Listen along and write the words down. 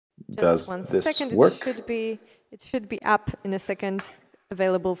Just Does one this second. work? It should be up in a second,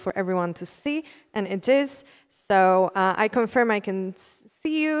 available for everyone to see, and it is. So I confirm I can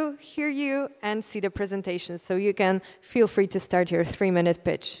see you, hear you, and see the presentation. So you can feel free to start your 3-minute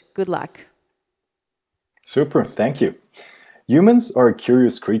pitch. Good luck. Super, thank you. Humans are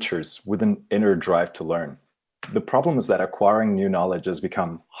curious creatures with an inner drive to learn. The problem is that acquiring new knowledge has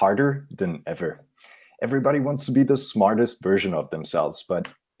become harder than ever. Everybody wants to be the smartest version of themselves, but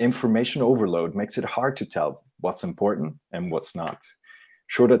information overload makes it hard to tell what's important and what's not.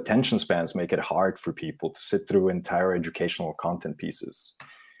 Short attention spans make it hard for people to sit through entire educational content pieces.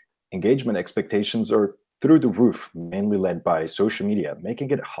 Engagement expectations are through the roof, mainly led by social media,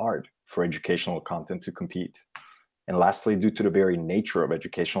 making it hard for educational content to compete. And lastly, due to the very nature of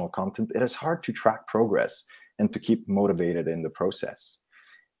educational content, it is hard to track progress and to keep motivated in the process.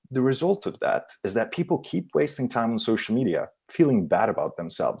 The result of that is that people keep wasting time on social media, feeling bad about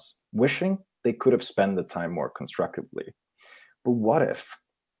themselves, wishing they could have spent the time more constructively. But what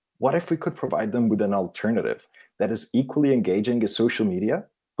if we could provide them with an alternative that is equally engaging as social media,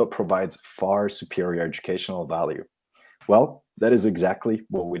 but provides far superior educational value? Well, that is exactly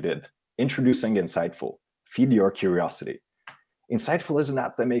what we did. Introducing Insightful, feed your curiosity. Insightful is an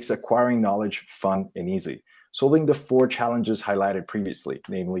app that makes acquiring knowledge fun and easy, solving the 4 challenges highlighted previously,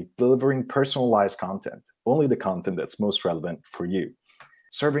 namely delivering personalized content, only the content that's most relevant for you.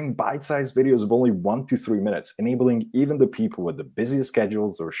 Serving bite-sized videos of only 1 to 3 minutes, enabling even the people with the busiest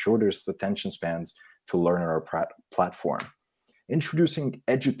schedules or shortest attention spans to learn on our platform. Introducing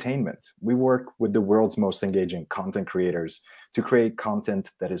edutainment. We work with the world's most engaging content creators to create content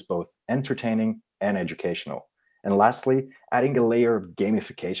that is both entertaining and educational. And lastly, adding a layer of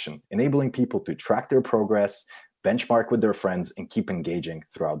gamification, enabling people to track their progress, benchmark with their friends, and keep engaging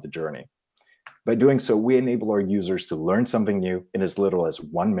throughout the journey. By doing so, we enable our users to learn something new in as little as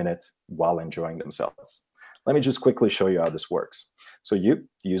 1 minute while enjoying themselves. Let me just quickly show you how this works. So you,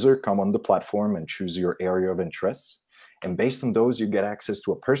 the user, come on the platform and choose your area of interest. And based on those, you get access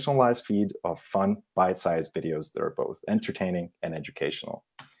to a personalized feed of fun, bite-sized videos that are both entertaining and educational.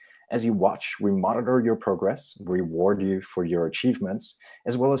 As you watch, we monitor your progress, reward you for your achievements,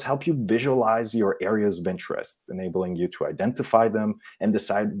 as well as help you visualize your areas of interest, enabling you to identify them and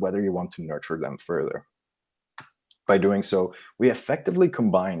decide whether you want to nurture them further. By doing so, we effectively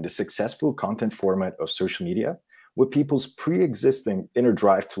combine the successful content format of social media with people's pre-existing inner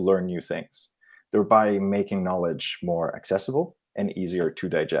drive to learn new things, thereby making knowledge more accessible and easier to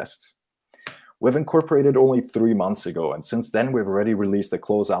digest. We've incorporated only 3 months ago, and since then we've already released a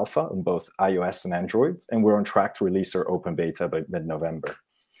closed alpha on both iOS and Android, and we're on track to release our open beta by mid-November.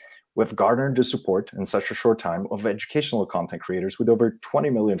 We've garnered the support in such a short time of educational content creators with over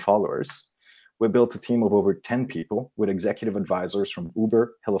 20 million followers. We built a team of over 10 people with executive advisors from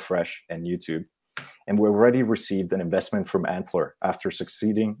Uber, HelloFresh, and YouTube. And we already received an investment from Antler after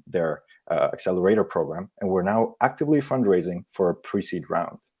succeeding their accelerator program, and we're now actively fundraising for a pre-seed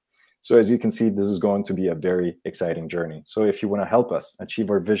round. So as you can see, this is going to be a very exciting journey. So if you want to help us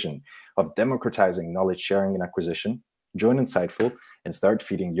achieve our vision of democratizing knowledge sharing and acquisition, join Insightful and start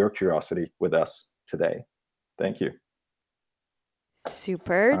feeding your curiosity with us today. Thank you.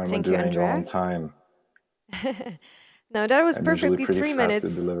 Super. Thank you, Andrea. On time. No, that was I'm perfectly 3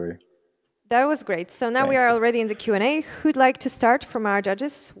 minutes. Delivery. That was great. So now we are already in the Q&A. Who'd like to start from our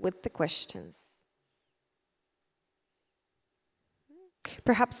judges with the questions?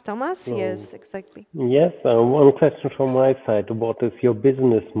 Perhaps Thomas? Yes, exactly. Yes, one question from my side. What is your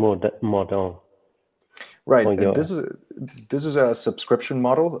business model? Right. This is a subscription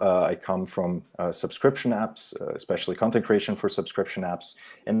model. I come from subscription apps, especially content creation for subscription apps.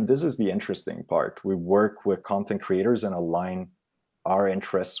 And this is the interesting part. We work with content creators and align our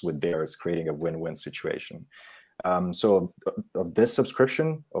interests with theirs, creating a win-win situation. So of this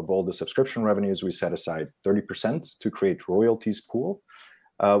subscription, of all the subscription revenues, we set aside 30% to create royalties pool,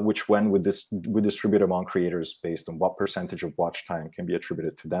 which when we distribute among creators based on what percentage of watch time can be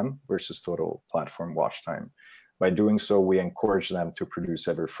attributed to them versus total platform watch time. By doing so, we encourage them to produce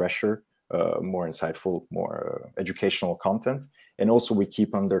ever fresher, more insightful, more educational content. And also we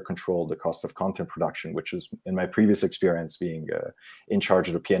keep under control the cost of content production, which is, in my previous experience being in charge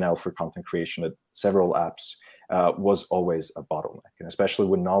of the P&L for content creation at several apps, was always a bottleneck, and especially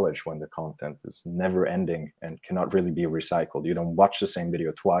with knowledge, when the content is never ending and cannot really be recycled. You don't watch the same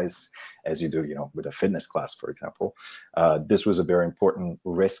video twice as you do, with a fitness class, for example. This was a very important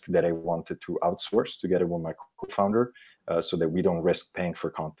risk that I wanted to outsource together with my co-founder, so that we don't risk paying for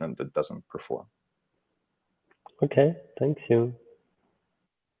content that doesn't perform. Okay, thank you.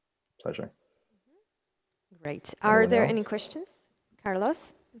 Pleasure. Great. Are there any questions?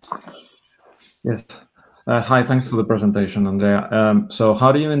 Carlos? Yes. Hi, thanks for the presentation, Andrea. So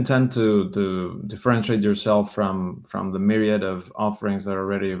how do you intend to differentiate yourself from the myriad of offerings that are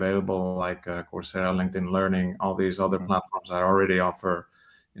already available, like Coursera, LinkedIn Learning, all these other platforms that already offer,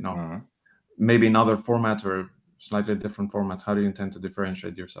 you know, maybe in other formats or slightly different formats? How do you intend to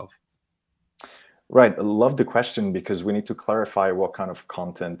differentiate yourself? Right, I love the question because we need to clarify what kind of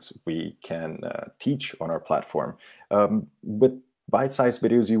content we can teach on our platform. With bite-sized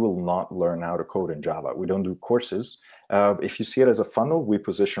videos, you will not learn how to code in Java. We don't do courses. If you see it as a funnel, we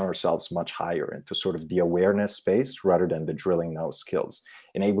position ourselves much higher into sort of the awareness space rather than the drilling now skills,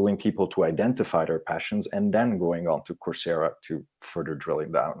 enabling people to identify their passions and then going on to Coursera to further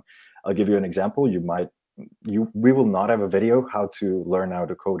drilling down. I'll give you an example. We will not have a video how to learn how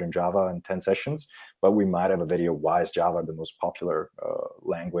to code in Java in 10 sessions, but we might have a video, why is Java the most popular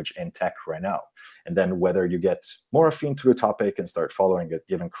language in tech right now? And then whether you get more affine to the topic and start following a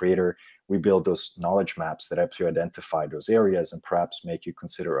given creator, we build those knowledge maps that help you identify those areas and perhaps make you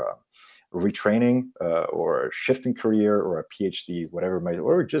consider a retraining or a shifting career or a PhD, whatever it might,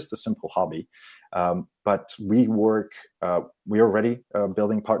 or just a simple hobby. But we're already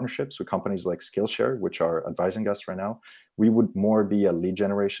building partnerships with companies like Skillshare, which are advising us right now. We would more be a lead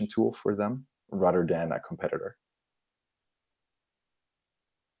generation tool for them rather than a competitor.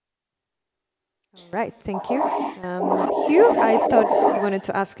 All right, thank you. Hugh, I thought you wanted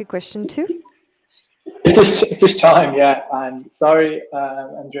to ask a question too. If there's time, yeah. And sorry,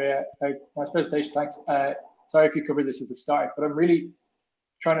 Andrea, my presentation, thanks. Sorry if you covered this at the start, but I'm really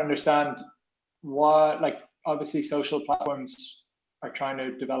trying to understand what, like, obviously social platforms are trying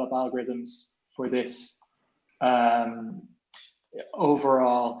to develop algorithms for this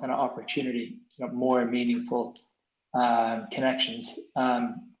overall kind of opportunity, more meaningful connections.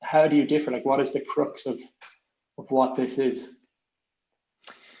 How do you differ? Like, what is the crux of what this is?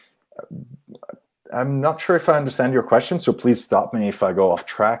 I'm not sure if I understand your question, so please stop me if I go off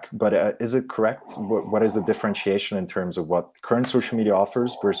track. But is it correct? What is the differentiation in terms of what current social media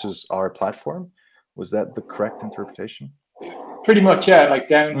offers versus our platform? Was that the correct interpretation? Pretty much, yeah. Like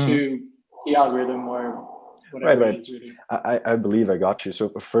down to the algorithm or whatever it is, really. I believe I got you. So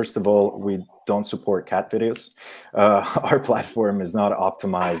first of all, we don't support cat videos. Our platform is not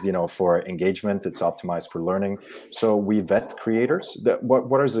optimized, for engagement. It's optimized for learning. So we vet creators.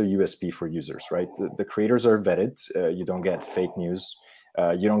 What is a USP for users, right? The creators are vetted. You don't get fake news.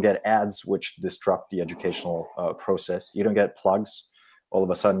 You don't get ads which disrupt the educational process. You don't get plugs. All of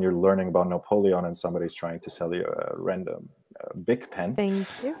a sudden, you're learning about Napoleon, and somebody's trying to sell you a random big pen,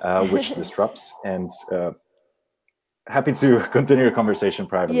 which disrupts. And happy to continue the conversation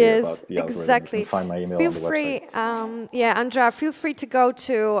privately about the algorithm. Exactly. You can find my email feel on the free, website. Andrea, feel free to go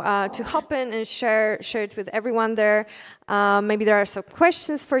to Hopin and share it with everyone there. Maybe there are some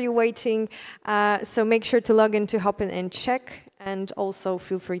questions for you waiting. So make sure to log into Hopin and check. And also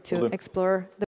feel free to explore the